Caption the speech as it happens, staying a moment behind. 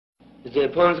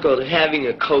The poem's called Having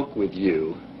a Coke with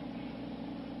You.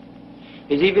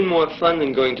 It's even more fun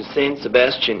than going to Saint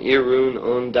Sebastian, Irun,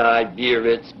 Onday,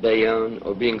 Biarritz, Bayonne,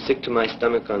 or being sick to my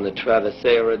stomach on the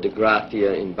Travesera de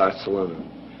Gracia in Barcelona.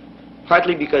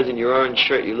 Partly because in your orange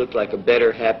shirt you look like a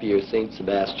better, happier Saint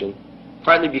Sebastian.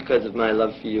 Partly because of my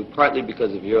love for you. Partly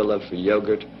because of your love for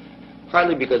yogurt.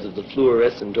 Partly because of the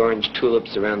fluorescent orange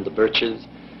tulips around the birches.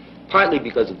 Partly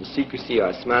because of the secrecy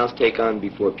our smiles take on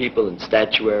before people and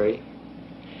statuary.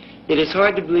 It is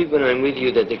hard to believe when I'm with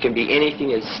you that there can be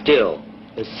anything as still,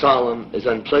 as solemn, as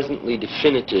unpleasantly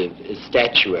definitive as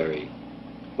statuary,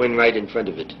 when right in front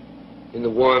of it, in the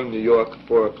warm New York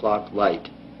 4 o'clock light.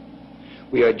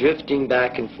 We are drifting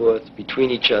back and forth between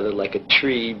each other like a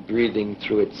tree breathing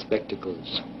through its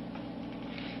spectacles.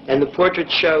 And the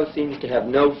portrait show seems to have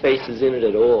no faces in it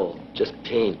at all, just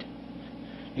paint.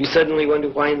 You suddenly wonder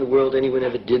why in the world anyone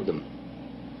ever did them.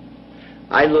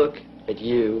 I look at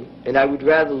you, and I would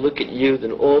rather look at you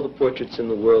than all the portraits in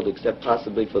the world, except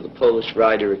possibly for the Polish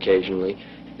rider occasionally,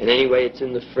 and anyway it's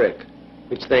in the Frick,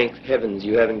 which thank heavens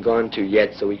you haven't gone to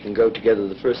yet so we can go together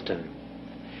the first time.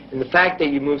 And the fact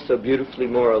that you move so beautifully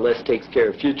more or less takes care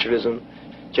of futurism,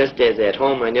 just as at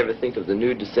home I never think of the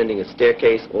nude descending a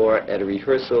staircase, or at a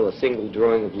rehearsal a single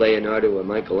drawing of Leonardo or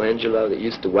Michelangelo that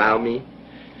used to wow me.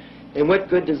 And what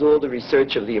good does all the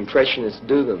research of the Impressionists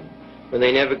do them, when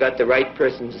they never got the right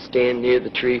person to stand near the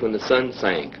tree when the sun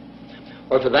sank?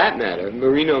 Or for that matter,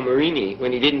 Marino Marini,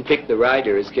 when he didn't pick the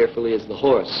rider as carefully as the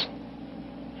horse.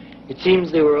 It seems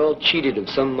they were all cheated of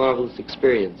some marvelous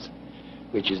experience,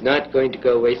 which is not going to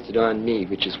go wasted on me,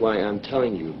 which is why I'm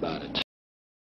telling you about it.